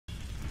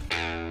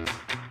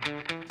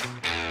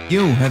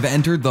You have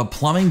entered the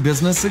Plumbing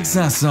Business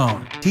Success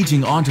Zone,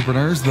 teaching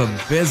entrepreneurs the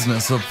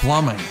business of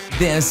plumbing.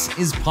 This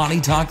is Potty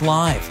Talk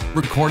Live,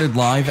 recorded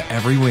live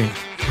every week.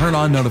 Turn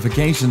on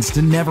notifications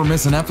to never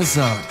miss an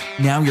episode.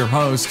 Now your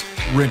host,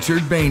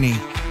 Richard Behney,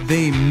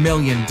 the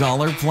Million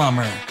Dollar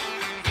Plumber.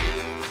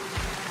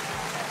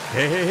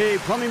 Hey,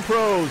 plumbing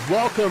pros.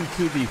 Welcome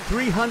to the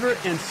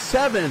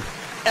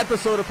 307th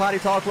episode of Potty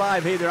Talk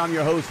Live. Hey there, I'm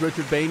your host,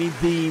 Richard Behney,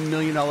 the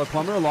Million Dollar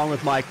Plumber, along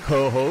with my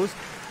co-host,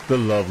 the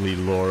lovely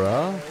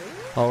Laura.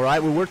 All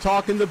right, well, we're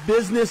talking the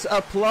business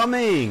of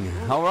plumbing.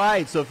 All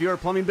right, so if you're a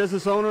plumbing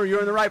business owner, you're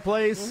in the right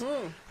place.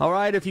 All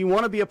right, if you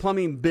want to be a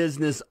plumbing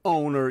business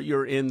owner,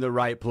 you're in the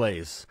right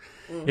place.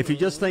 If you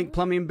just think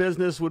plumbing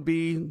business would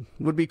be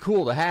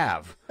cool to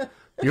have,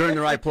 you're in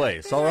the right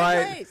place. All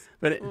right.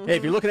 But hey,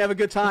 if you're looking to have a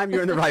good time,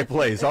 you're in the right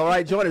place. All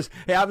right, join us.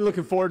 Hey, I've been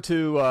looking forward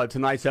to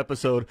tonight's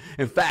episode.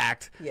 In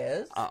fact,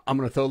 yes, I'm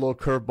going to throw a little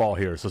curveball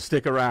here, so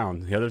stick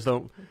around. Yeah,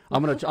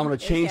 I'm going to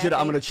change it.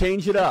 I'm going to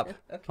change it up.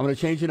 I'm going to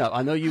change it up.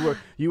 I know you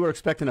were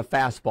expecting a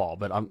fastball,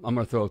 but I'm going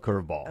to throw a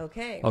curveball.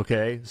 Okay.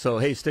 Okay. So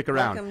hey, stick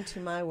around. Welcome to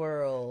my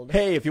world.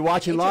 Hey, if you're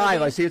watching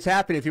live, I see it's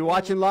happening. If you're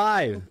watching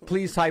live,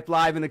 please type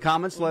live in the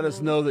comments. Let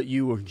us know that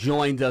you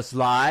joined us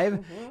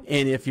live.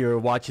 And if you're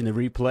watching the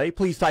replay,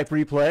 please type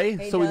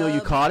replay so we know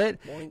you caught it.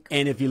 Boink.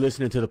 And if you're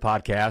listening to the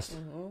podcast,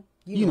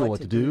 you know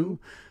what to do.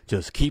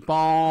 Just keep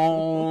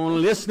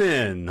on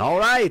listening. All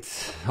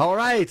right. Oh,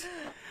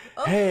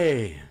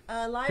 hey.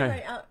 Live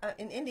right out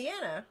in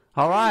Indiana.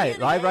 All right.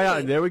 Indiana, Live right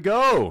out. There we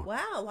go.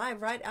 Wow,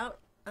 live right out.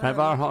 Have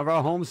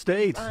our home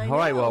state. I All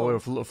right. Well,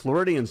 know. we're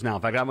Floridians now.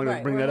 In fact, I'm going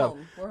to bring we're that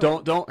home. up.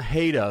 We're Don't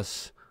hate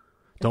us.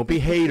 Don't be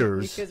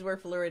haters. Because we're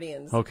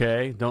Floridians.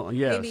 Okay. Don't.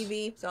 Yes.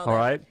 ABV. All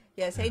right.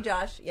 Yes. Hey,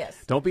 Josh.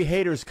 Yes. Don't be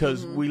haters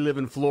because we live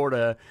in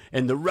Florida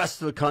and the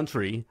rest of the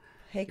country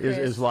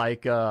is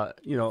like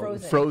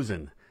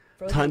frozen.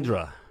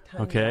 Tundra.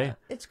 Okay.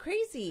 It's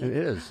crazy. It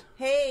is.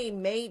 Hey,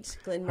 mate,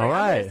 Glenn. All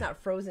right. It's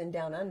not frozen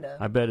down under.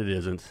 I bet it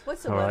isn't.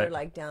 What's the weather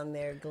like down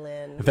there,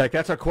 Glenn? In fact,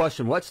 that's our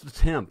question. What's the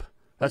temp?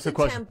 That's the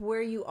question. Temp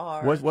where you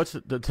are. What's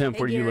the temp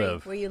where you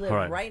live? Where you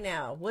live right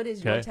now. What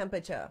is your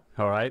temperature?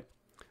 All right.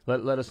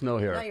 Let us know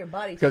here. Not your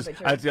body temperature.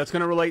 Because that's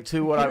going to relate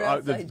to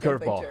what the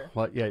curveball. Temperature.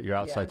 What? Yeah, your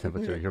outside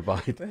temperature, your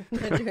body.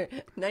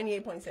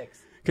 98.6.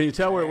 Can you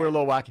tell we're a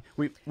little wacky?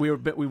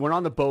 We went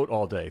on the boat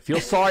all day.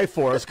 Feel sorry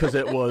for us because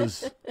it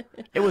was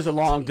a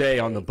long day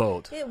on the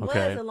boat. It was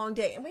a long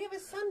day, and we have a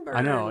sunburn.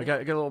 I know. I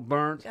got a little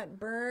burnt. Got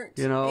burnt.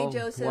 You know. Hey,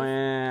 Joseph.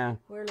 Wah.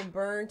 We're a little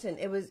burnt, and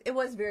it was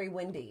very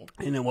windy.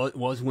 And it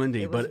was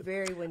windy, It was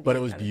very windy. but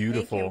it was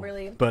beautiful. Hey,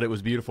 Kimberly. But it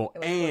was beautiful,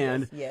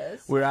 and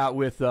yes. we're out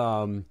with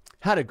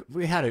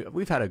we've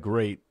had a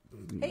great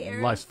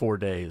last 4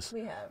 days.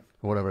 We have.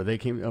 Whatever they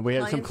came. We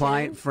had some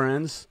client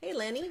friends. Hey,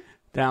 Lenny.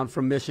 Down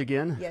from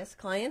Michigan. Yes,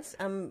 clients.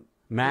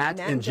 Matt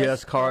and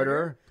Jess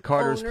Carter.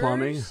 Carter's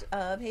Plumbing.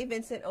 Hey,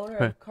 Vincent, owner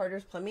of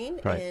Carter's Plumbing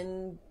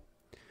in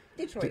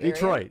Detroit.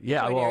 Detroit,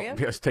 yeah. Detroit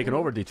well, it's taken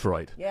over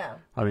Detroit. Yeah.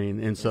 I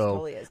mean, and so,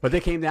 totally is. but they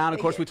came down.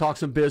 Of course, we talked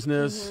some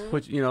business,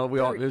 which it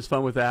was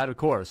fun with that. Of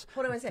course.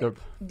 What do I say?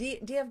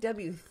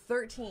 DFW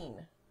 13,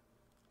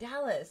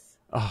 Dallas.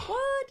 Oh.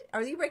 What?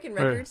 Are you breaking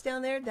records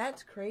down there?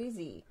 That's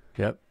crazy.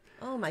 Yep.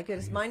 Oh my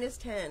goodness,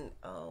 -10.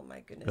 Oh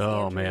my goodness.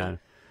 Oh Andrew. Man.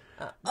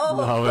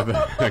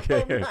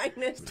 Okay.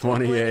 Minus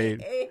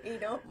 28.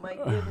 Oh my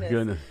goodness.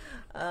 Goodness.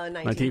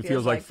 19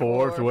 feels like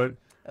 4 for what?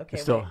 Okay,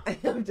 still. I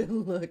have to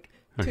look.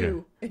 Okay.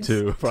 2.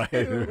 Two, right.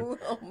 2.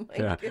 Oh my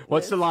goodness.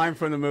 What's the line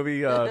from the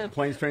movie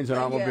Planes, Trains, and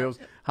Automobiles?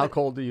 How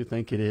cold do you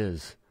think it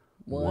is?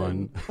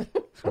 1.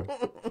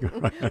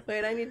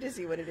 Wait, I need to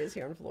see what it is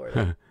here in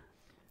Florida.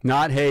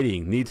 Not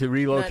hating. Need to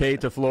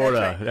relocate to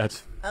Florida.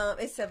 That's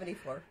it's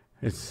 74.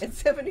 It's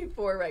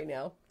 74 right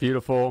now.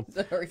 Beautiful.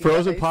 Sorry,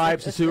 Frozen guys.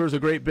 pipes and sewers are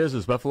great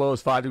business. Buffalo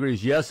is 5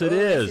 degrees. Yes, it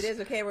is. Yes, it is.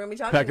 Okay, we're going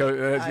to be talking I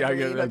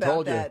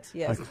told you. that.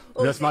 Yes.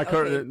 That's my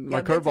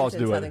curveball's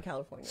doing. Southern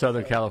California.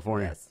 Southern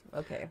California. Yes.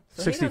 Okay.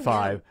 So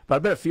 65, but I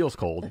bet it feels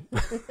cold.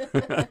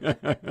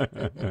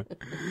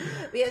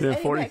 Yes,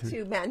 heading back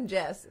to Matt and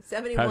Jess.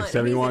 71.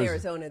 71. He's in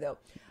Arizona, though.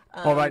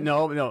 All right.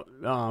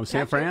 No.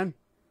 San Fran?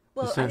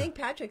 Well, I think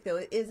Patrick, though,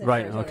 is in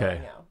right, Arizona okay.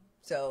 right now.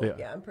 So,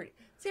 yeah, I'm pretty...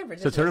 San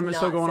Francisco. So tournament's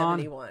still going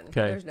 71. on? Okay.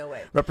 There's no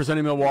way.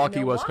 Representing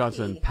Milwaukee,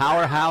 Wisconsin.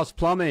 Powerhouse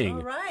Plumbing.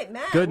 All right,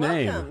 Matt. Good welcome.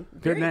 name.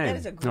 Good name. That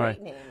is a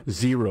great name.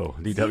 Zero.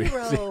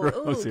 DW.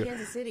 Zero. Ooh,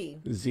 Kansas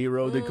City.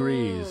 0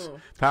 degrees.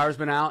 Power's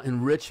been out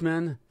in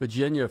Richmond,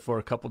 Virginia for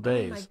a couple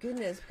days. Oh, my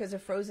goodness, because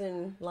of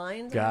frozen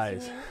lines?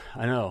 Guys,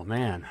 I know,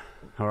 man.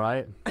 All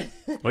right.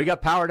 Well, you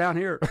got power down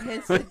here.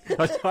 When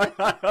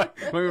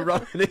we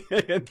run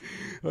in.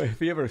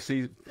 If you ever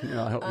see,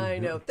 I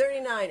know.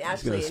 39,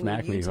 Ashley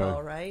in Utah,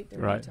 right?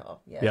 They're in Utah.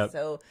 Yes. Yep.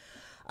 So,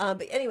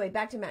 but anyway,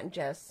 back to Matt and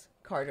Jess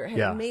Carter. Had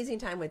an amazing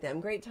time with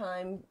them. Great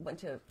time. Went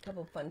to a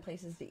couple of fun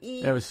places to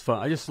eat. It was fun.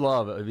 I just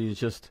love it. I mean, it's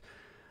just,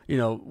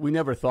 we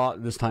never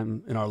thought this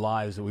time in our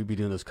lives that we'd be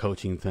doing this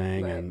coaching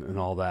thing and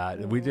all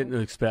that. We didn't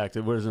expect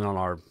it. Wasn't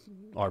on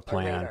our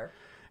plan. Our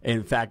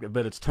in fact,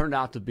 but it's turned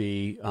out to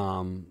be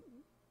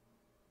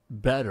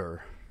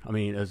better I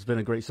mean, it's been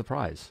a great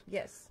surprise.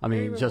 Yes. I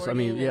mean,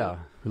 yeah,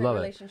 we love it.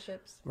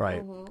 Relationships.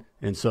 Right.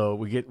 And so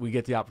we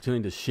get the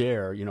opportunity to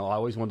share. You know, I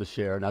always wanted to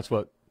share, and that's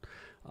what,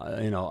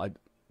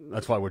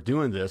 that's why we're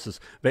doing this, is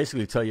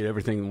basically tell you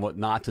everything what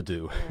not to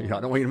do. You know,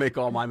 I don't want you to make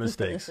all my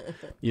mistakes,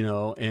 you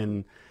know,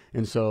 and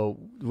so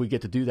we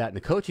get to do that in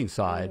the coaching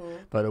side,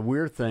 but a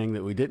weird thing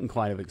that we didn't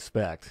quite have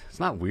expect. It's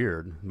not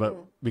weird, but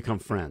become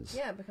friends.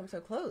 Yeah, become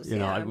so close. You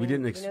know, we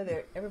didn't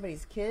they're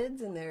everybody's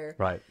kids and their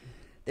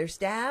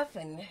staff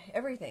and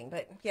everything.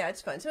 But yeah,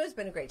 it's fun. So it's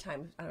been a great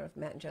time. I don't know if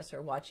Matt and Jess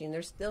are watching.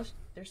 They're still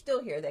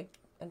here. They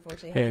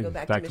unfortunately have to go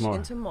back to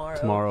Michigan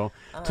tomorrow.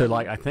 To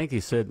I think he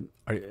said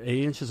 8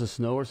 inches of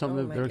snow or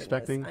something that they're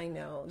expecting. I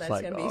know.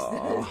 That's going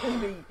to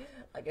be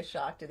like a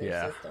shock to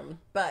their system.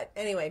 But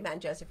anyway, Matt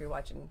and Jess, if you're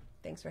watching,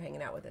 thanks for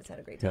hanging out with us. Had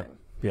a great time.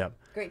 Yeah.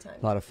 Great time.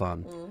 A lot of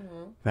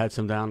fun. Had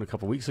some down a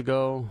couple weeks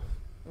ago.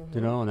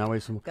 You know, and now we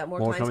have some got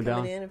more coming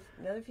down. In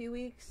another few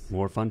weeks.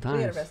 More fun times.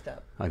 We got to rest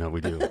up. I know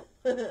we do.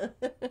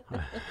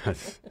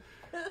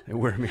 It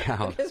wears me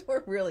out. Because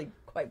we're really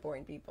quite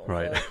boring people.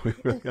 Right. So.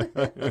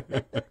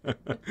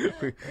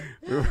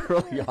 we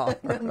really are.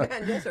 Matt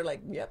and Jess are like,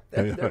 yep,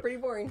 they're pretty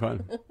boring.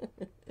 Fun.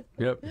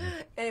 Yep.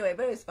 Anyway,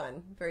 but it was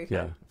fun. Very fun.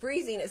 Yeah.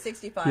 Freezing at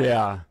 65.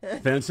 Yeah.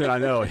 Vincent, I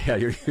know. Yeah,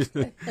 you're used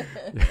to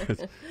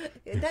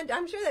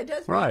I'm sure that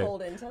does feel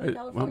cold in Southern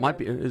California. Well, it might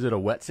be. Is it a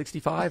wet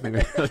 65?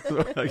 Maybe.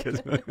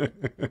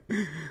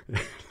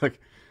 Like,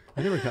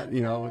 I never got,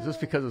 you know,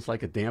 just because it's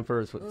like a damper,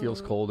 it's what feels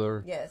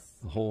colder. Yes.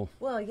 The whole.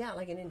 Well, yeah,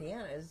 like in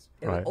Indiana,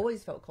 it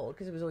always felt cold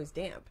because it was always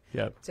damp.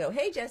 Yep. So,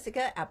 hey,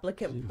 Jessica,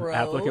 Applicant Pro.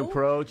 Applicant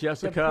Pro,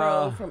 Jessica. The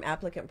pro from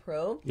Applicant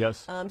Pro.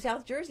 Yes.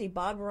 South Jersey,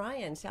 Bob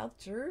Ryan, South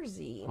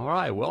Jersey. All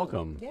right,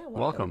 welcome. Yeah,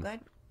 welcome.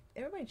 Glad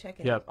everybody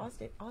checking. Yep.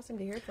 Awesome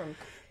to hear from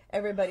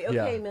everybody.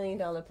 Okay, Million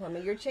Dollar Plumber,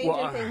 you're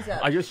changing things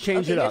up. I just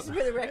changed it up. Just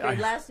for the record,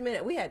 last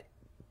minute,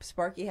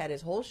 Sparky had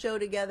his whole show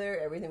together.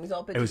 Everything was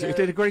all put together. You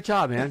did a great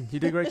job, man. You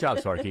did a great job,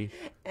 Sparky.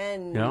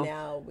 And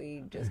now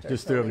we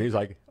just threw him, and he's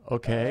like,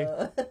 okay,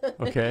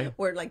 okay.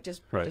 We're like,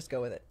 just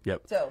go with it.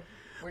 Yep. So,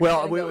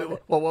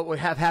 what we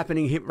have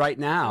happening right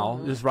now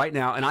is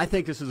and I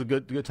think this is a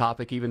good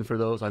topic even for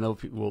those. I know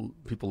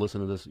people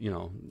listen to this, you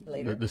know,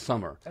 later this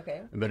summer.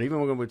 Okay. But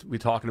even when we're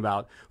talking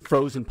about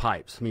frozen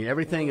pipes, I mean,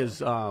 everything is.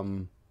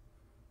 You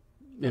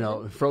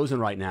know, frozen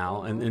right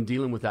now, and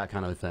dealing with that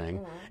kind of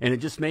thing, and it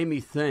just made me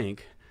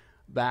think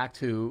back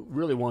to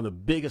really one of the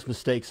biggest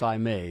mistakes I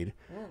made.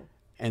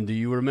 And do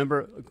you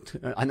remember?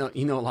 I know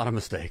you know a lot of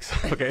mistakes.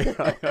 Okay,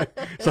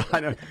 so I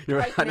know you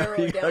got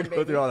to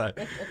go through all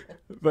that.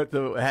 But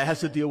it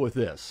has to deal with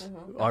this: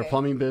 our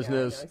plumbing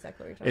business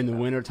in the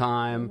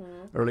wintertime,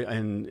 early.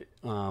 And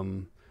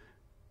do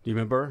you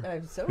remember? I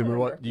so remember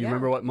what? Do you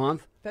remember what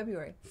month?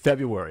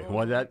 February.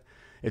 Well,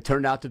 it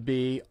turned out to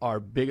be our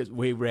biggest.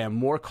 We ran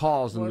more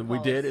calls than we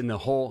did in the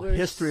whole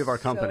history of our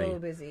company. So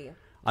busy.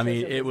 I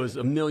mean, it was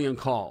a million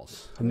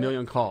calls. 1.5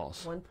 million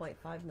calls.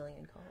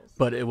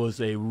 But it was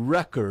a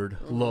record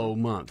low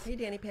month. Hey,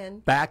 Danny Penn.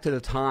 Back to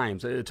the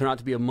times. It turned out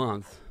to be a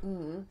month.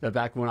 That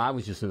back when I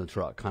was just in the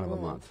truck, kind of a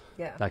month.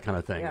 Yeah. That kind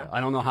of thing. Yeah. I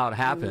don't know how it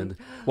happened.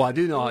 Well, I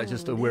do know it's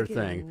just a weird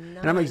thing.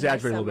 And I'm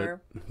exaggerating a little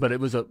bit. But it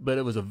was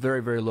a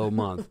very, very low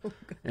month.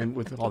 And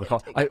with all the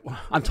calls.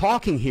 I'm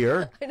talking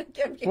here.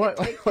 What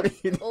do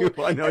you do?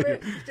 I know you're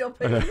still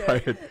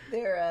putting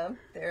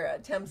their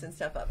temps and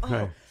stuff up.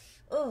 Right.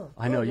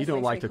 I know you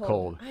don't like the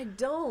cold. I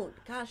don't.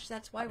 Gosh,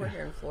 that's why we're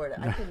here in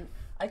Florida.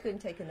 I couldn't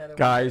take another.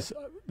 Guys,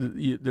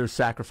 there's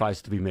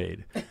sacrifice to be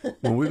made.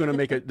 When we're going to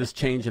make this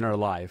change in our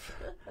life,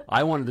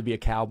 I wanted to be a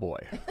cowboy.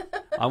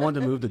 I wanted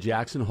to move to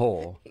Jackson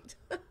Hole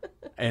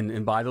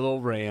and buy the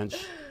little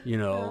ranch, you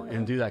know,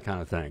 and do that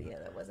kind of thing. Yeah,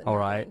 that wasn't all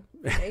right.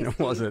 It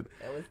wasn't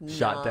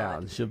shot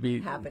down.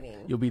 Happening.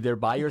 You'll be there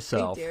by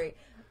yourself,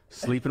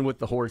 sleeping with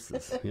the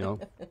horses, you know.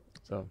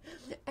 So.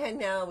 And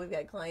now we've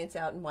got clients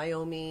out in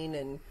Wyoming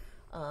and.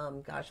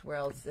 Gosh, where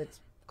else?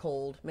 It's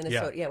cold.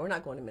 Minnesota. Yeah, we're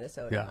not going to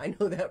Minnesota. Yeah. I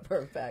know that for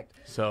a fact.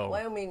 So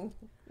Wyoming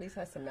at least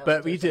has some mountains.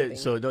 But we did.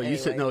 So no,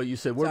 anyway, you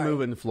said we're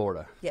moving to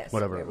Florida. Yes.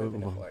 Whatever. We're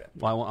moving to Florida.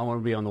 Well, I want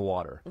to be on the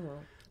water.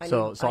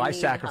 So I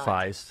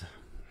sacrificed.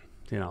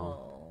 You know.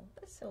 Oh,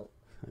 that's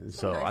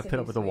so nice I put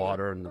up with the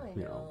water and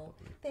you know.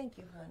 Thank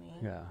you, honey.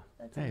 Yeah.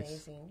 That's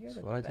amazing. You're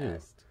the best. I do.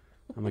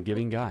 I'm a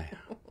giving guy.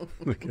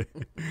 Okay.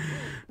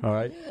 All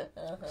right.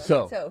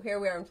 So here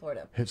we are in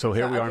Florida. So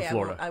here we are in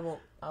Florida.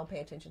 I'll pay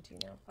attention to you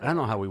now. I don't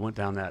know how we went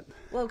down that.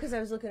 Well, because I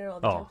was looking at all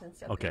the temps and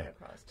stuff. Okay.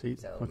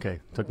 So, okay.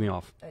 Took me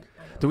off.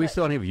 Do we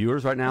still have any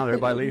viewers right now? Did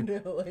everybody leave?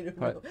 No, I don't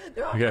know.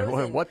 They're all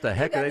okay. What the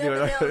heck are they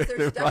doing?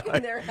 They're stuck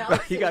in their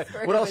houses.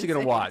 What else are you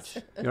going to watch?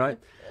 Right?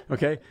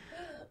 Okay.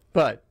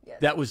 But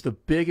that was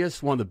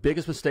one of the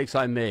biggest mistakes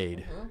I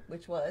made.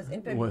 Which was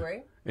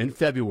in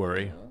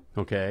February.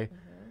 Okay.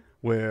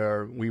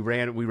 Where we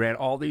ran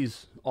all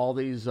these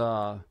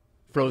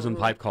frozen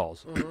pipe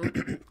calls.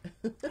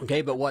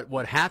 Okay, but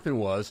what happened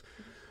was,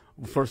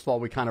 first of all,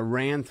 we kind of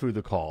ran through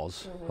the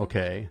calls,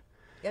 okay,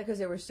 Yeah, because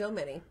there were so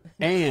many.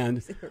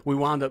 And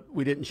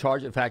we didn't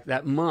charge it. In fact,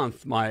 that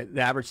month,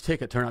 the average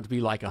ticket turned out to be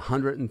like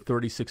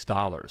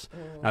 $136.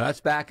 Now,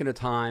 that's back in a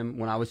time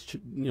when I was,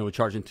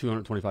 charging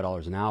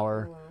 $225 an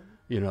hour,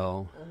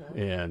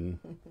 and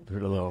a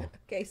little.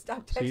 Okay,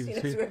 stop texting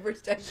us,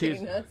 whoever's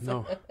texting us.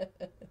 No.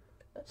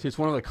 See, it's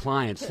one of the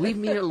clients. Leave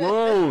me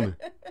alone.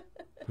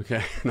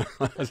 Okay.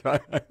 That's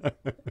right.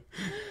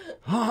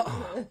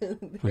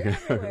 Okay.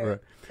 Right.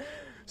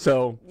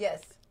 So.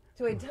 Yes.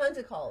 So we had tons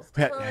of calls.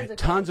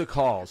 Tons of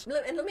calls.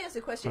 And let me ask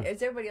you a question.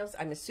 Is everybody else,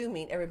 I'm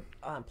assuming, every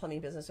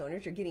plumbing business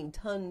owners, you're getting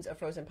tons of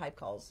frozen pipe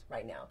calls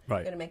right now. Right.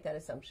 I'm going to make that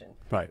assumption.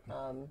 Right.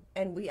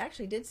 And we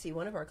actually did see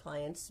one of our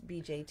clients,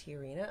 BJ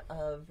Tiarina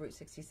of Route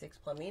 66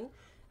 Plumbing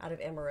out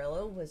of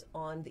Amarillo, was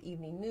on the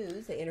evening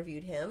news. They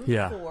interviewed him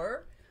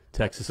for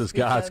Texas is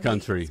God's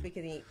country.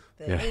 Speaking of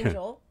the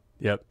angel,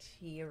 yep.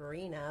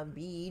 Tiarina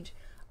Beach.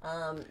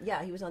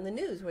 He was on the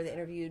news where they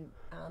interviewed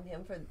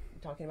him for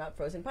talking about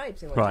frozen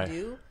pipes and what to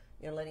do.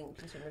 Letting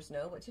consumers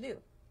know what to do.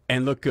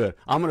 And look good.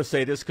 I'm going to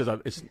say this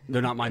because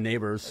they're not my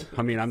neighbors.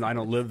 I mean, I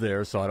don't live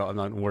there, so I'm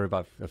not worried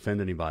about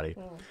offending anybody.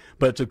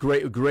 But it's a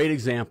great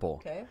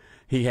example. Okay.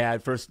 They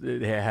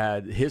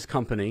had his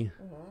company,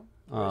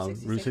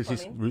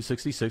 Route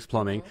 66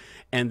 Plumbing,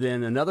 and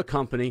then another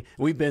company.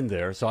 We've been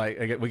there, so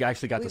we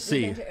actually got to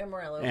see been to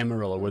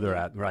Amarillo, where they're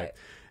at, right?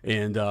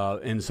 And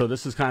so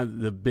this is kind of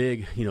the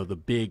big, the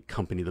big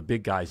company, the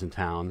big guys in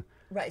town.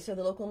 Right, so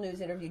the local news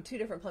interviewed two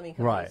different plumbing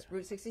companies,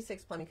 Route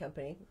 66 Plumbing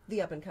Company,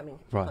 the up-and-coming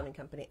plumbing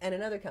company, and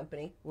another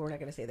company, we're not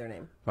going to say their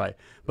name. Right,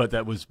 but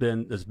that's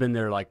been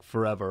there like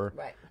forever.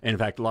 Right. And in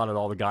fact,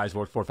 all the guys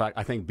worked for. In fact,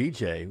 I think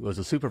BJ was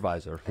a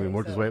supervisor.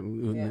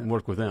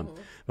 Worked with him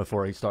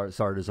before he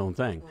started his own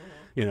thing.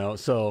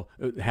 So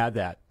it had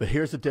that. But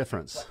here's the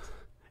difference.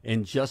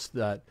 In just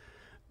that,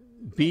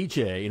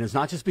 BJ, and it's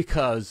not just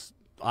because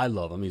I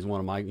love him. He's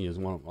one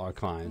of our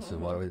clients and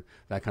whatever,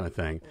 that kind of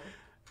thing.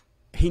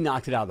 He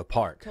knocked it out of the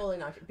park. Totally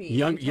knocked it.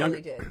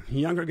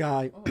 Younger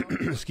guy,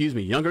 excuse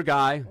me, younger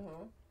guy,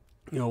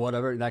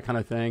 whatever, that kind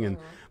of thing. And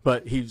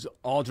but he's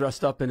all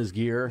dressed up in his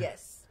gear.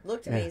 Yes,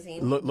 looked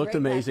amazing. Looked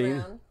amazing.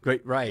 Background.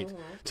 Great, right.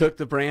 Took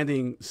the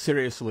branding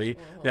seriously.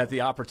 That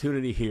the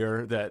opportunity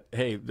here that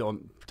hey, the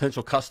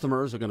potential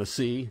customers are going to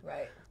see.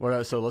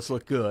 Right. So let's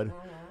look good.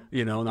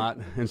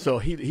 And so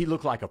he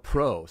looked like a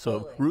pro. So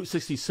Totally. Route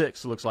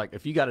 66 looks like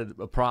if you got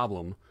a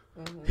problem,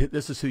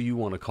 this is who you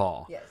want to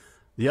call. Yes.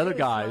 The other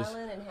guys,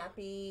 smiling and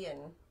happy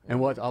and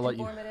what I'll let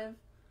you.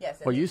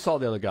 Yes. Well, you saw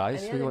the other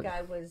guys. And the other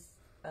guy was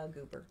a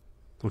goober.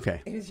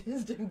 Okay. He was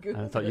just a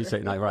goober. I thought you'd say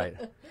no, right.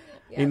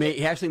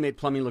 He actually made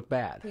plumbing look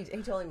bad. He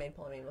totally made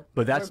plumbing look.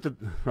 But that's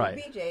right.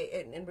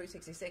 BJ in Route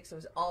 66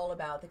 was all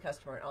about the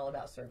customer and all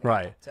about serving.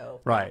 Right.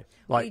 So right.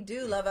 We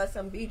do love us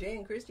some BJ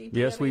and Christy.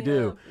 Yes, we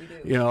do.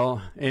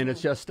 And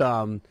it's just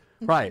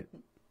right.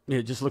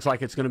 It just looks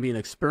like it's going to be an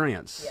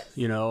experience.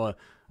 Yes.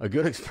 A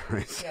good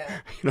experience.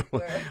 Yeah.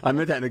 I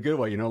meant that in a good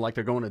way, like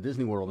they're going to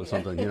Disney World or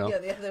something, the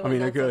other one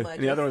they're good. So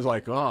and the other one's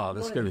like, oh,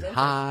 this is going to be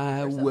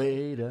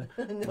highway to.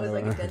 No, it was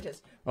like a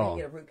dentist. You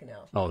get a root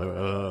canal.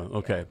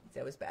 Okay.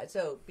 That was bad.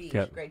 So, Beach,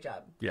 great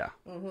job. Yeah.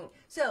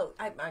 So,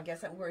 I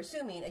guess we're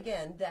assuming,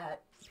 again,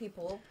 that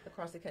people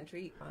across the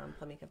country,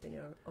 plumbing company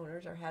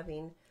owners, are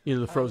having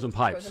the frozen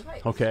pipes.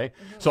 Okay.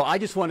 So I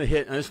just want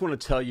to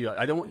tell you,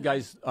 I don't want you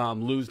guys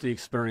lose the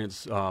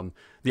experience,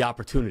 the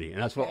opportunity,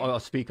 and that's what I'll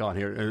speak on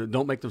here.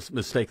 Don't make the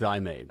mistake that I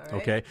made. Right.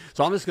 Okay.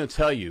 So I'm just going to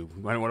tell you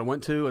what I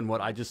went to and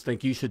what I just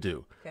think you should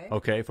do.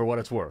 Okay. For what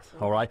it's worth.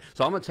 All right.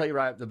 So I'm going to tell you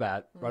right off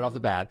the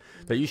bat,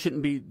 that you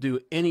shouldn't do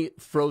any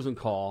frozen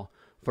call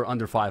for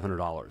under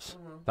 $500.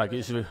 Like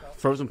you should be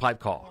frozen pipe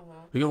call.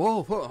 You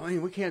go, whoa, I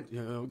mean, we can't.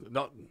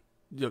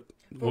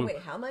 Wait,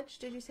 how much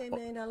did you say, $1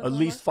 million? At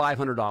least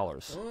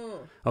 $500.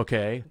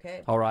 Okay.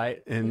 All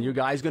right. And your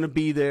guy's going to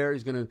be there.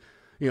 He's going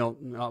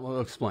to,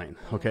 I'll explain.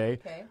 Okay.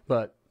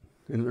 But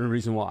and the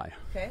reason why.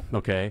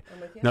 Okay.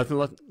 Nothing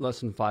less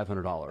than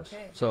 $500.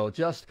 So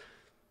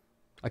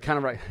I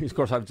kind of of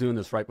course I was doing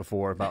this right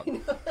before about.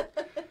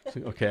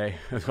 Okay.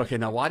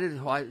 Now, what were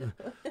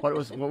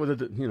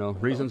the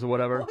reasons or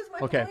whatever? What was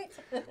my point?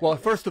 Well,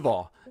 first of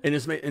all,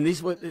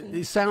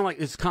 these sound like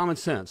it's common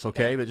sense.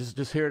 Okay, but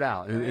just hear it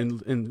out and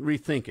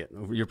rethink it.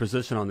 Your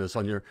position on this,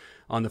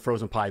 on the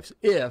frozen pipes.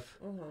 If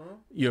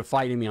you're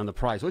fighting me on the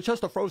price, well, it's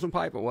just a frozen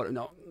pipe or what?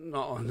 No.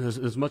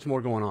 There's much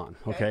more going on.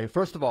 Okay.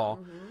 First of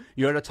all,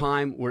 you're at a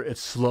time where it's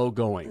slow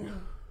going.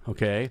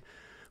 Okay.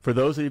 For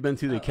those that have been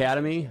through the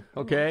academy,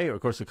 okay, or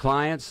of course the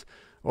clients.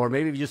 Or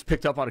maybe you just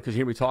picked up on it because you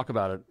hear me talk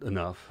about it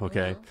enough,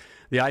 okay?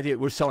 The idea,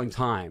 we're selling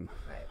time,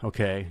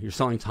 okay? You're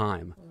selling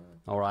time,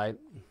 all right?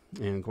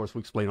 And, of course, we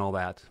explain all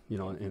that,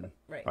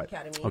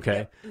 Academy.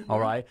 Okay, all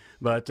right?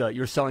 But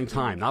you're selling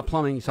time, not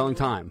plumbing, you're selling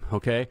time,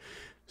 okay?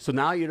 So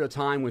now you're at a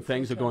time when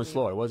things are going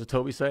slower. What does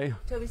Toby say?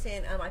 Toby's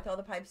saying, I thaw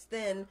the pipes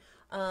thin,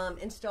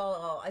 install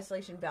all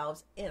isolation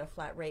valves in a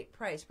flat rate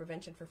price.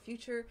 Prevention for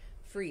future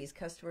freeze.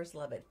 Customers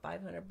love it.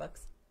 $500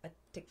 a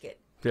ticket.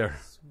 They're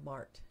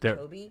smart, there.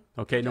 Toby.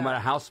 Okay, no matter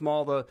how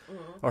small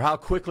or how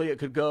quickly it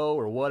could go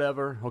or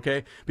whatever.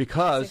 Okay,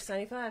 because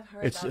 $6.95.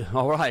 It's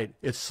all right.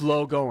 It's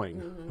slow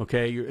going.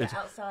 Okay, it's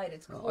outside.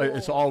 It's cold.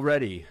 It's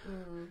already.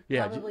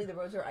 Yeah, probably the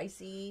roads are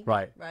icy.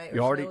 Right.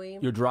 Snowy.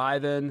 You're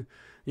driving.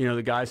 You know,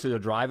 the guys say they're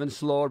driving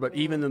slower, but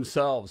even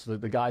themselves,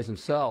 the guys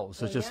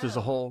themselves, it's just there's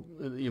a whole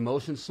the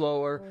emotion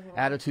slower,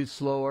 attitude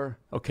slower.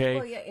 Okay.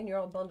 Well, yeah, and you're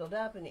all bundled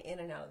up and in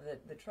and out of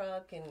the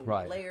truck and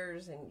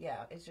layers, and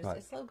it's just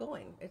it's slow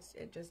going.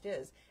 It just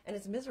is, and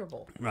it's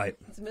miserable. Right.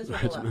 It's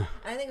miserable. And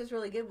I think it was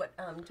really good what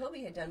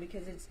Toby had done,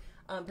 because it's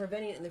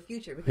preventing it in the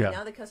future. Because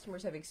now the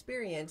customers have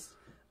experienced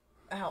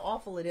how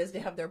awful it is to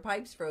have their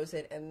pipes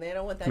frozen, and they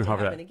don't want that to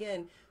happen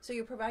again. So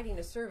you're providing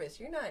a service.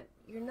 You're not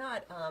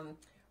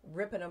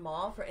ripping them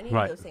off or any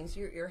of those things.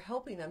 You're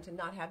helping them to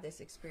not have this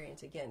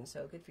experience again.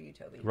 So good for you,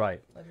 Toby.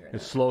 Right.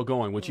 It's slow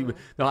going. Which the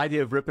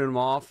idea of ripping them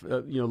off,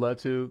 led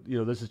to,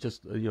 this is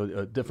just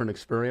a different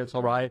experience.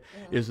 All right,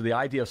 is the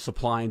idea of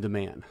supply and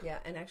demand. Yeah,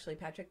 and actually,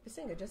 Patrick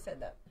Basinga just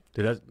said that.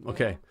 Did that?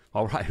 Okay.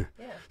 All right.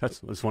 Yeah.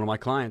 That's one of my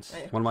clients.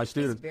 One of my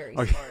students. He's very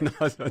smart.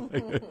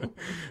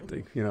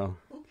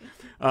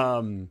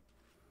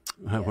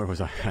 Where was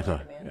I?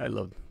 I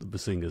love the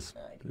Basingas.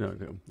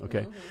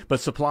 Okay, but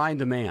supply and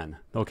demand.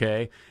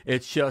 Okay,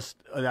 it's just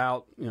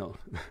about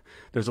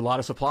there's a lot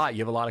of supply. You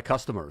have a lot of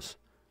customers.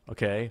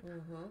 Okay,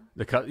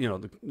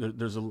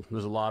 there's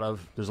a lot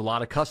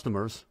of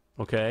customers.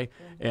 Okay,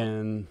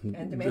 and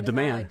the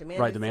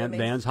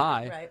demand's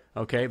high. Right.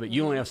 Okay, but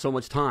you only have so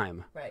much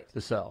time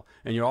to sell,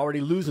 and you're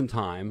already losing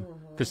time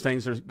because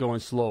things are going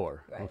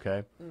slower. Right.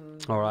 Okay,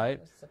 all right.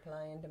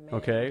 Supply and demand.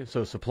 Okay,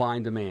 so supply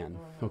and demand.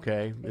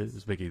 Okay,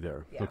 it's biggie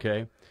there. Yeah.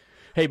 Okay.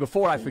 Hey,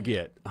 before I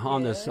forget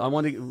on this, I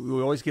want to.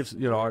 We always give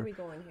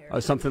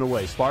something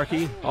away.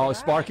 Sparky,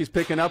 Sparky's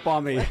picking up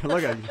on me.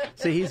 Look at,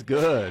 see, he's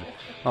good.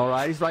 All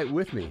right, he's right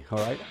with me. All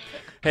right.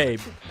 Hey,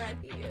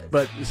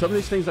 but some of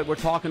these things that we're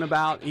talking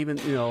about, even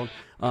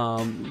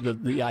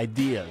the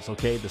ideas,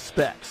 okay, the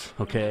specs,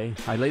 okay.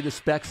 I laid the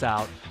specs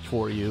out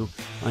for you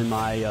on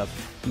my $1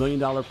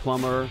 Million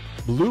Plumber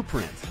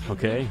blueprint,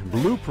 okay.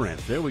 Blueprint.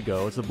 There we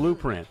go. It's a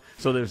blueprint.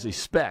 So there's these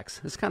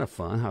specs. It's kind of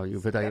fun how you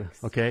put that,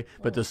 okay.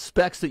 But the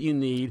specs that you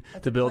need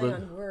to build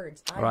a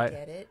words. I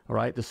get it. All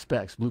right, the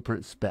specs,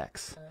 blueprint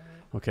specs,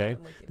 okay.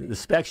 The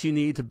specs you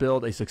need to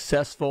build a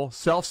successful,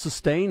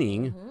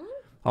 self-sustaining,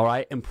 all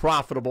right, and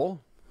profitable.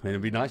 And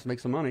it'd be nice to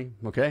make some money,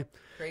 okay?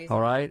 Crazy.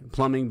 All right,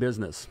 plumbing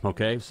business,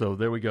 okay? So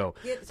there we go.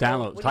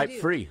 Download, type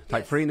free. Yes.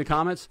 Type free in the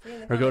comments,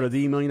 or go to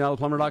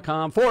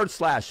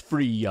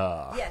themilliondollarplumber.com/free.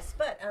 Yes,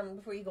 but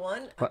before you go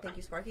on, thank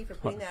you, Sparky, for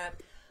putting that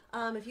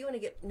up. If you want to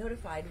get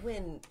notified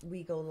when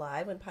we go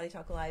live, when Potty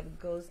Talk Live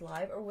goes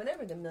live, or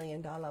whenever the $1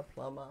 Million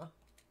Plumber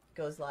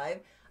goes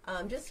live,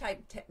 just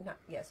type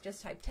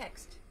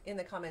text in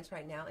the comments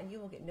right now, and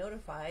you will get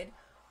notified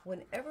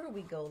whenever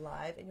we go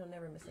live, and you'll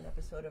never miss an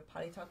episode of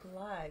Potty Talk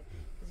Live,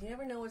 because you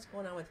never know what's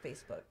going on with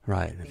Facebook.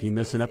 Right. If you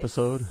miss an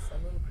episode, it's a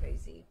little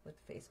crazy with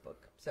Facebook.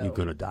 So you're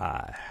gonna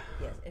die.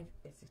 Yes, and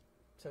it's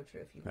so true.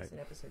 If you miss an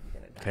episode, you're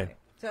gonna die. Okay.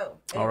 So,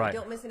 anyway,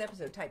 don't miss an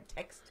episode. Type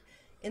text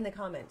in the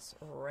comments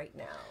right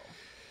now.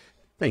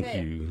 Thank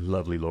you,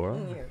 lovely Laura.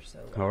 You're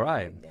so all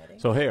right. Daddy.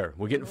 So here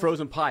we're getting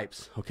frozen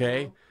pipes.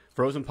 Okay.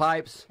 Frozen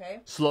pipes.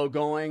 Okay. Slow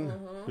going.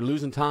 You're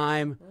losing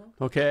time.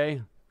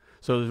 Okay.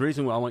 So the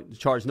reason I want to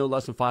charge no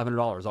less than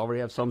 $500. I already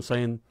have some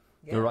saying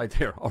they're right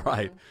there. All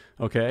right,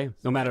 okay.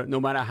 No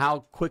matter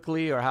how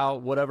quickly or how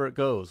whatever it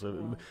goes.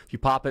 If you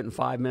pop it in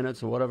 5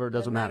 minutes or whatever, it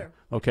doesn't matter.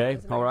 Okay,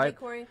 all right,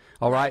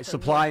 all right.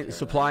 Supply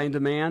and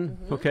demand.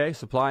 Okay,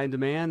 supply and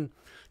demand.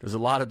 There's a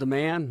lot of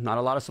demand, not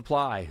a lot of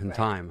supply and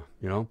time.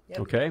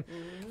 Okay.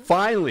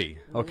 Finally,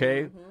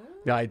 okay,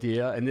 the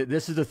idea, and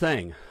this is the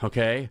thing.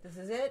 Okay,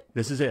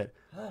 This is it.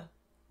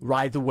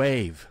 Ride the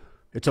wave.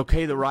 It's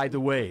okay to ride the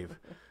wave.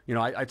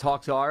 I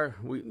talk to our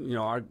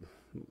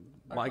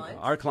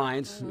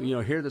clients,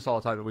 hear this all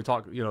the time. We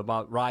talk,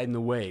 about riding the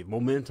wave,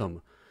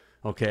 momentum,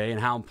 okay, and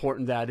how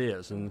important that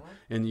is. And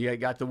you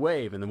got the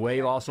wave, and the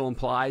wave also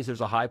implies there's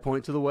a high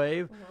point to the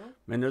wave,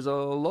 and there's a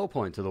low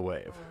point to the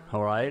wave,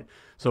 all right?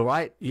 So,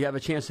 you have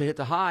a chance to hit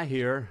the high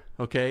here,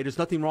 okay? There's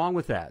nothing wrong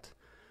with that.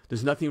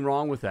 There's nothing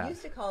wrong with that. You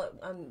used to call it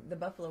the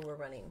buffalo we're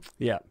running.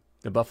 Yeah,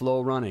 the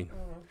buffalo running.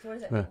 So what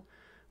does that mean?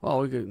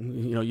 Well,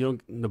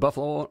 the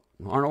buffalo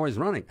aren't always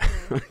running.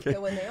 Okay? So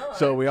when they are,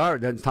 so we are.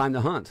 It's time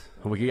to hunt.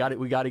 We got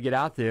to get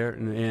out there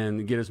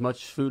and get as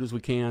much food as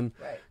we can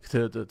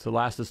to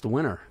last us the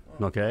winter.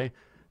 Okay,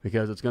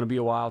 because it's going to be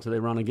a while till they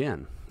run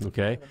again.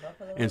 Okay,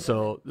 and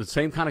so the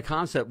same kind of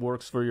concept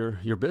works for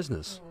your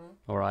business.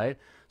 All right.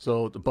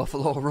 So the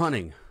buffalo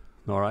running.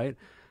 All right,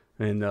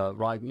 and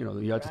ride.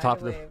 You're at the top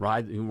of the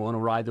ride. You want to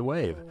ride the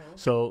wave.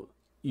 So.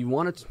 You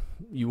want to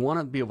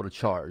be able to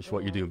charge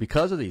what you're doing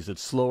because of these.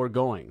 It's slower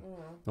going,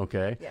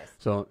 okay. Yes.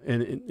 So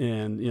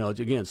and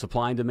again,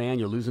 supply and demand.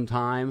 You're losing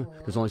time.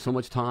 There's only so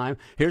much time.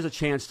 Here's a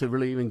chance to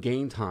really even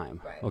gain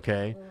time. Right.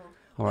 Okay.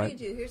 All right. What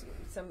do you do? Here's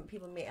some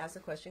people may ask the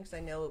question, because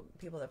I know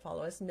people that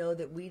follow us know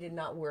that we did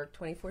not work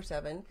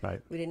 24/7. Right.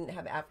 We didn't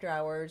have after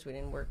hours. We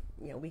didn't work,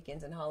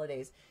 weekends and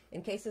holidays.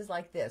 In cases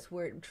like this,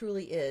 where it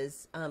truly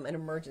is an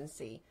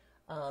emergency,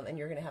 and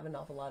you're going to have an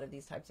awful lot of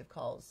these types of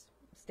calls,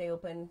 stay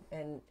open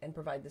and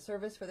provide the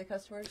service for the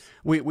customers?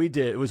 We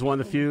did. It was one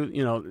of the few,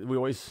 we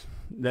always,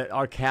 that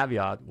our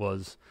caveat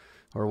was,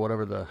 or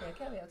whatever the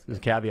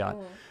caveat,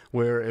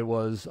 where it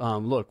was,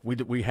 look, we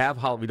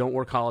don't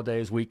work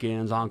holidays,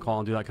 weekends, on call,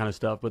 and do that kind of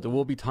stuff, but there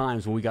will be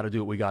times when we got to do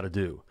what we got to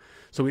do.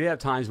 So we have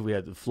times when we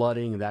had the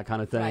flooding and that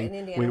kind of thing. Right, in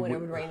Indiana, when it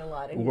would rain a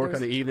lot. We work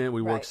on the evening,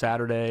 we work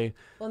Saturday.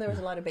 Well, there was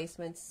a lot of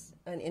basements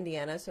in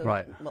Indiana, so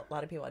a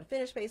lot of people had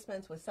finished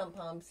basements with sump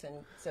pumps,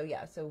 and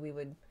so we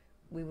would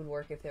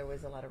work if there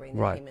was a lot of rain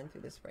that came in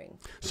through the spring.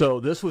 So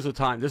this was a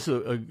time, this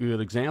is a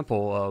good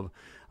example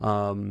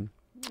of,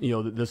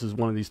 this is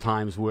one of these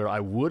times where I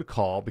would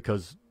call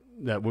because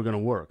that we're going to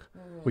work.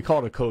 We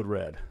call it a code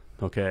red,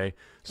 okay?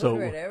 So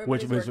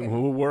which means we're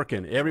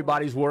working.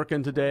 Everybody's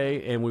working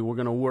today, and we were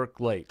going to work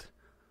late.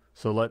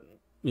 So let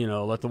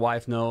the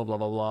wife know, blah,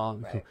 blah, blah.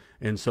 Right.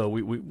 And so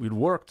we'd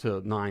work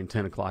till 9,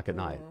 10 o'clock at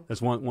night.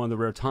 That's one of the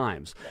rare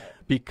times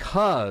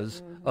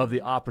because of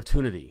the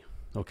opportunity,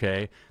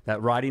 okay?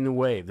 That riding the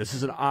wave. This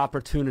is an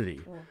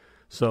opportunity.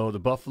 So the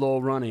buffalo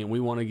running,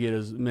 we want to get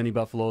as many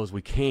buffalo as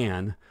we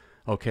can,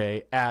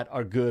 okay, at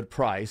our good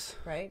price.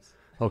 Right.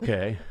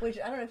 Okay. Which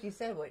I don't know if you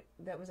said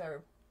that was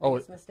our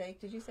biggest mistake.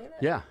 Did you say that?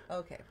 Yeah.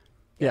 Okay.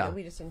 Yeah.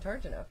 We just didn't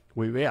charge enough.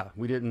 We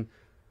didn't.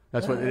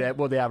 That's what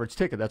the average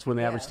ticket. That's when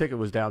the average ticket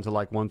was down to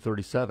like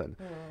 137,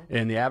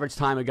 and the average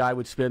time a guy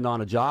would spend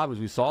on a job, as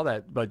we saw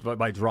that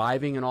by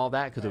driving and all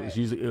that, because it was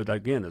usually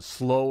it's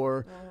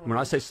slower. When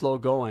I say slow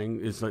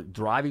going, it's like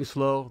driving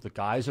slow. The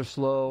guys are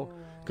slow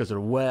because they're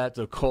wet,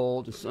 they're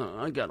cold.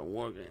 I gotta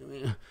work.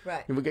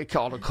 Right. And we get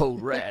called a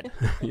code red,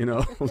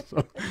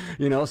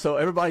 So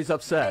everybody's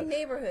upset. And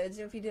neighborhoods,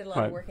 if you did a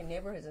lot of work in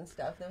neighborhoods and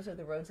stuff, those are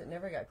the roads that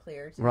never got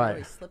cleared. So you're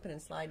always slipping and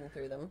sliding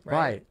through them.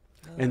 Right.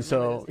 And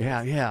so, we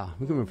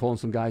were pulling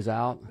some guys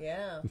out,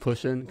 and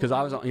pushing, because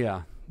I was on,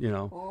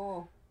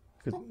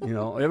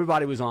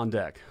 everybody was on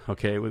deck,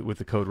 okay, with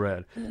the code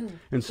red,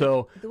 and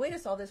so the way to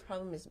solve this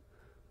problem is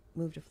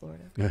move to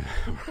Florida.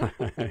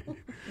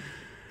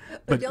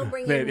 But don't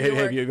bring in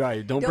New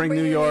York. Don't bring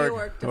New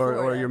York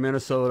or your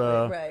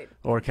Minnesota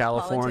or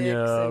California.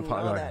 And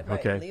all that,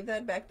 okay, leave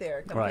that back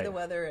there. Come to the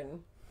weather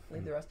and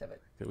leave the rest of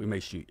it. We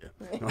may shoot you.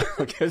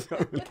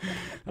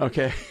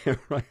 Okay.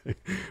 Right.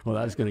 Well,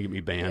 that's going to get me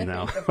banned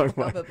now.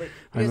 Probably.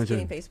 Just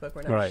kidding, Facebook.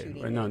 We're not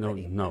shooting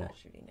anybody. No. We're not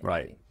shooting anybody.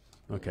 Right.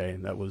 Okay.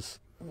 That was...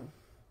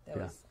 That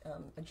was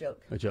a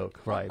joke. A joke,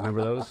 right.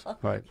 Remember those?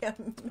 Right. Yeah,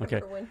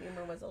 remember when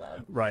humor was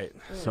allowed. Right.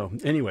 So,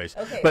 anyways.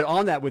 But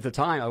on that, with the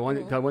time, I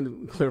wanted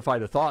to clarify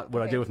the thought,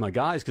 what I did with my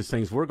guys, because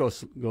things were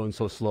going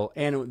so slow,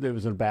 and it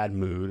was in a bad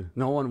mood.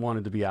 No one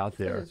wanted to be out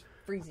there. It was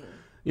freezing.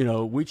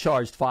 We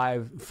charged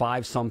five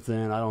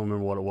something, I don't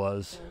remember what it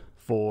was,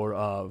 for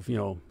a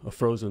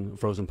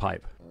frozen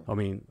pipe. I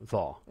mean,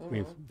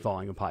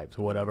 thawing a pipe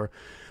or whatever.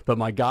 But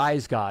my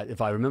guys got, if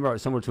I remember,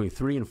 somewhere between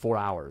 3 and 4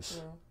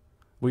 hours.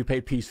 We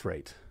paid piece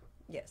rate.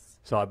 Yes.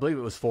 So I believe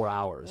it was 4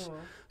 hours.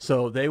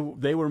 So they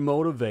were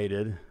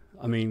motivated.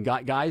 I mean,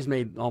 guys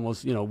made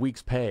almost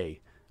weeks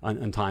pay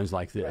on times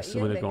like this. Right. So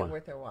when they're going, it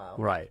worth their while.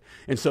 Right.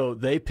 And so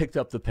they picked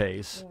up the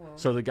pace.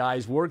 So the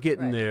guys were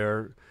getting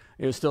there.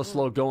 It was still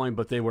slow going,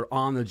 but they were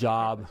on the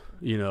job,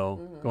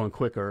 going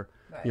quicker,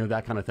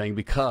 that kind of thing,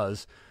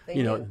 because,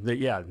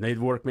 they'd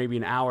work maybe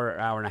an hour,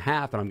 hour and a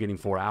half, and I'm getting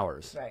 4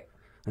 hours. Right.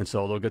 And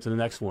so they'll get to the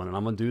next one, and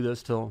I'm going to do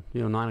this till,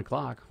 9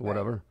 o'clock, or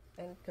whatever.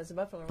 And because the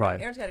Buffalo,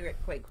 Aaron's got a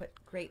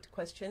great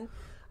question.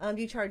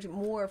 Do you charge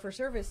more for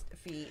service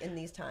fee in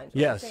these times?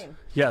 Yes.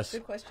 Yes.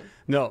 Good question.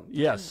 No.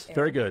 Yes.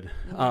 Very good.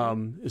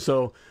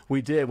 So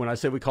we did, when I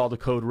said we called the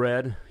code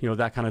red,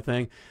 that kind of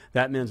thing,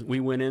 that means we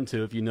went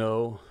into, if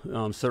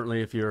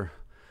certainly if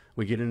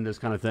we get into this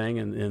kind of thing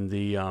in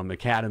the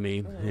academy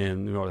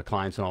and the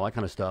clients and all that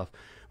kind of stuff,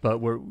 but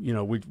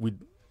we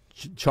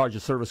charge a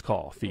service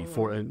call fee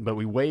but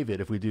we waive it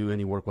if we do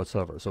any work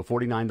whatsoever. So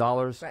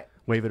 $49,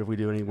 waive it if we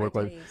do any work.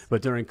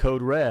 But during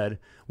code red,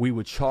 we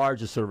would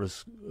charge a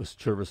service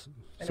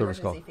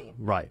call. Fee.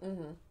 Right.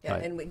 Yeah,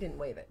 and we didn't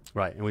waive it.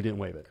 Right, and we didn't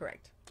waive it.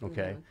 Correct.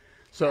 Okay.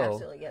 So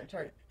absolutely,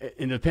 charge.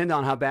 And depend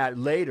on how bad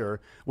later.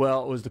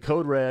 Well, it was the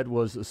code red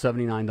was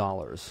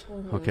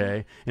 $79.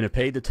 Okay, and it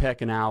paid the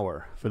tech an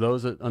hour. For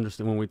those that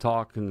understand, when we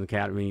talk in the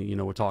academy,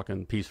 we're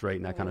talking piece rate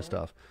and that kind of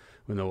stuff.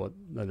 We know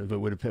what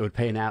it would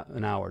pay an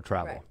hour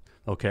travel. Right.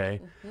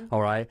 Okay,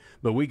 all right.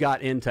 But we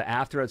got into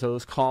after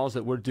those calls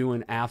that we're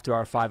doing after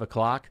our 5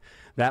 o'clock.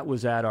 That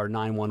was at our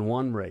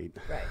 911 rate.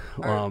 Right.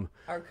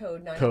 Our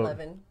code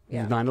 911.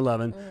 Yeah.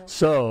 911.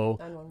 So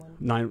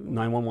 911.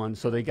 911.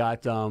 So they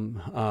got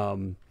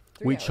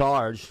we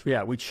charged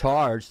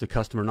the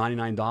customer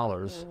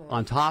 $99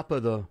 on top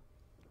of the.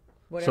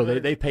 So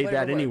they paid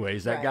that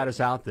anyways. That got us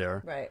out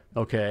there. Right.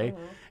 Okay,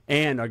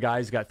 and our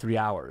guys got 3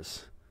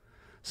 hours.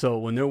 So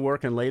when they're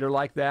working later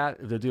like that,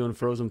 if they're doing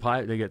frozen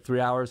pipe, they get 3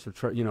 hours for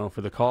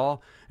for the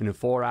call, and then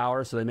 4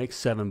 hours, so they make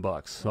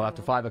 $7. So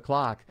after 5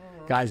 o'clock,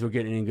 guys were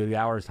getting in good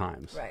hours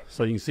times. Right.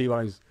 So you can see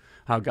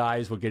how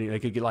guys were getting, they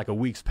could get like a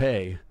week's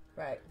pay.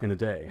 Right. In a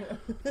day.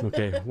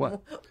 Okay.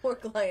 What? Poor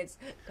clients.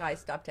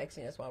 Guys, stop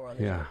texting us while we're on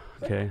the show.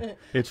 Okay.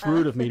 It's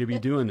rude of me to be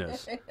doing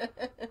this.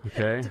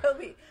 Okay.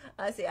 Toby,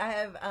 see, I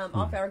have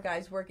off-hour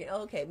guys working.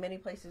 Oh, okay. Many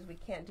places we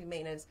can't do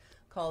maintenance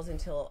calls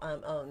until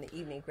in the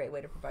evening. Great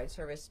way to provide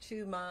service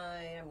to my,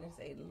 I'm going to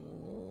say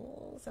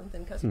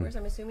something customers,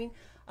 I'm assuming.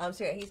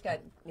 So yeah, he's got,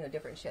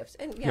 different shifts.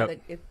 And yeah,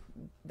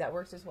 that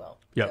works as well.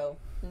 Yep. So,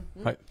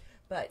 right.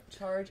 But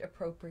charge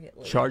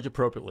appropriately. Charge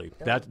appropriately.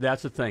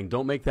 That's the thing.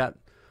 Don't make that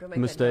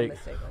mistake.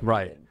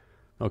 Right.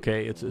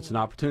 Okay, it's an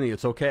opportunity.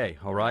 It's okay.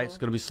 All right. It's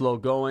going to be slow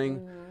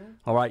going.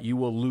 All right. You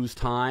will lose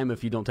time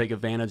if you don't take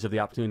advantage of the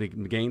opportunity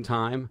to gain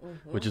time,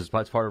 which is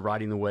part of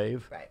riding the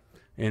wave. Right.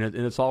 And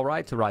it's all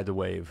right to ride the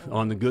wave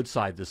on the good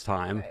side this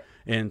time,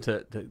 and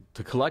to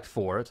collect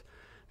for it,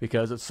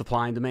 because it's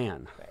supply and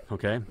demand. Right.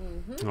 Okay.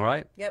 All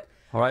right. Yep.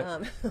 All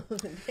right.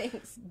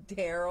 Thanks,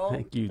 Daryl.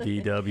 Thank you,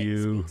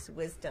 DW. Speaks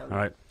wisdom. All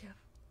right.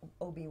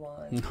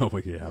 Obi-Wan. Oh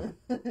yeah.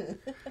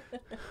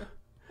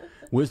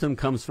 Wisdom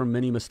comes from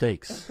many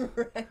mistakes.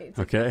 Right.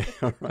 Okay.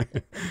 All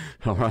right.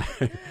 All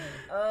right.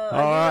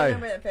 I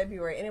remember that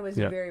February, and it was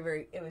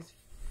it was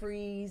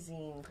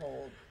freezing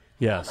cold.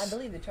 Yes. I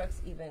believe the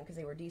trucks, even because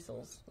they were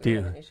diesels, we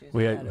had issues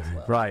with that as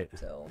well. Right.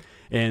 So.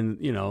 And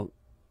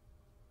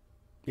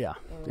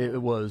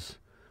it was.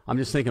 I'm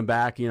just thinking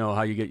back.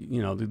 How you get.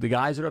 The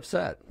guys are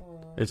upset.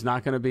 It's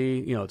not going to be.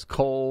 It's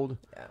cold.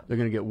 Yeah. They're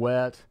going to get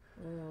wet.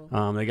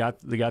 They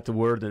got the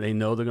word that they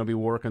know they're going to be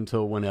working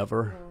until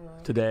whenever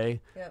today,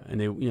 and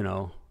they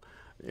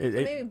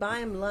maybe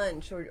buy them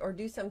lunch or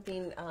do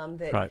something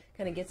that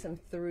kind of gets them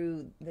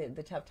through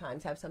the tough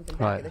times. Have something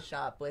back at the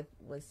shop with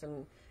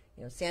some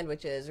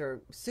sandwiches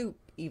or soup,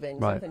 even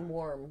something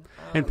warm,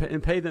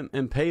 and pay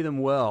them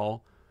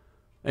well.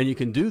 And you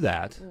can do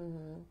that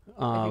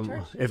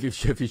if you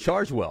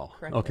charge well,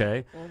 correctly.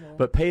 Okay,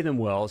 but pay them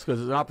well,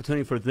 because it's an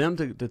opportunity for them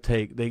to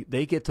take.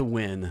 They get to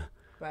win.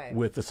 Right.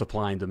 With the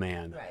supply and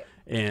demand,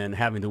 and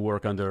having to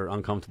work under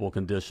uncomfortable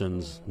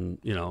conditions, and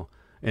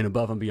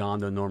above and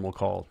beyond the normal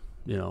call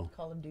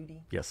of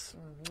duty. Yes.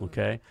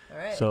 Okay. All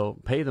right. So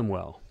pay them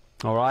well.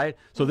 All right.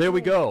 So there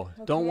we go.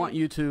 Okay. Don't want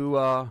you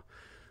to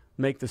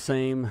make the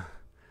same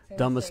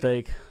dumb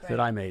mistake that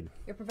I made.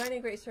 You're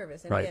providing great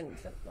service, and again,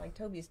 like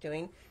Toby's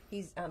doing,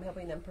 he's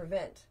helping them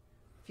prevent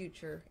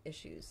future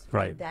issues.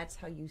 Right. And that's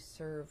how you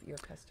serve your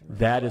customer.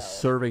 That is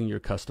serving your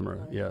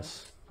customer.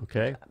 Yes.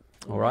 Okay.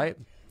 All right.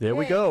 There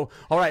we go.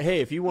 All right. Hey,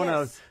 if you want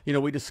to,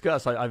 we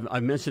discussed, I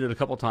mentioned it a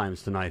couple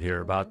times tonight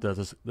here about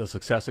the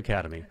Success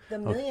Academy. The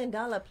Million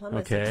Dollar Plumber.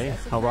 Okay.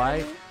 All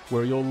right.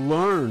 Where you'll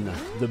learn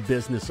the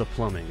business of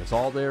plumbing. It's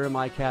all there in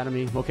my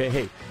academy. Okay.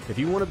 Hey, if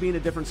you want to be in a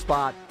different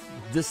spot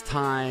this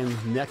time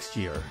next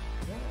year,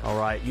 all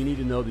right, you need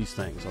to know these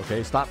things.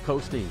 Okay. Stop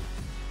coasting.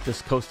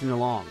 Just coasting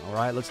along. All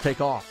right. Let's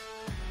take off.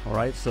 All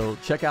right. So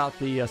check out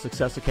the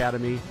Success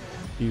Academy.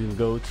 You can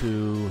go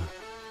to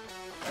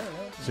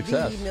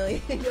Success.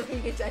 You can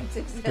type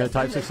success. Yeah,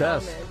 type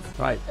success.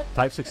 Right.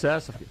 Type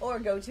success. Or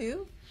go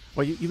to.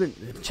 Well, you've been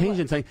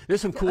changing things. There's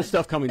some cool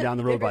stuff coming down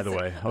the road, by the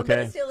way. Okay. But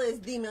it still is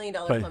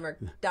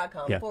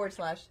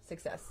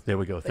themilliondollarplumber.com/success. There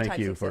we go. Thank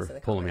you for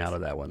pulling me out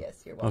of that one.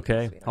 Yes, you're welcome.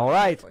 Okay. All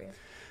right.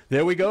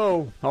 There we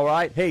go. All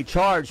right. Hey,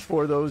 charge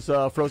for those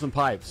frozen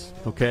pipes.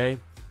 Okay.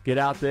 Get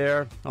out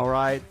there. All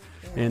right.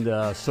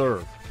 And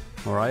serve.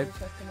 All right.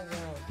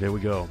 There we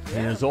go. Yeah.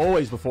 And as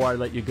always, before I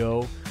let you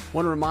go, I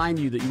want to remind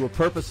you that you were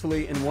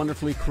purposefully and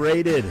wonderfully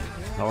created.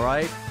 All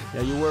right?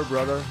 Yeah, you were,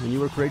 brother. And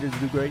you were created to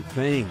do great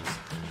things.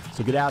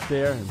 So get out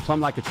there and plumb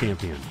like a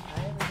champion.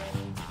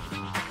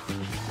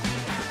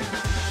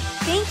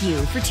 Thank you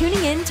for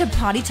tuning in to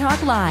Potty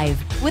Talk Live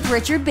with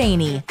Richard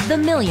Behney, the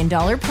Million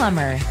Dollar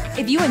Plumber.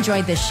 If you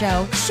enjoyed this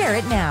show, share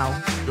it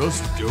now.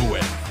 Just do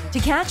it. To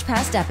catch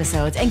past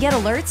episodes and get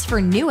alerts for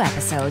new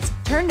episodes,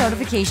 turn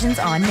notifications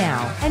on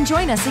now and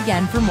join us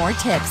again for more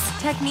tips,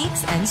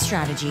 techniques, and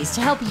strategies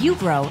to help you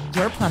grow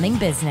your plumbing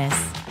business.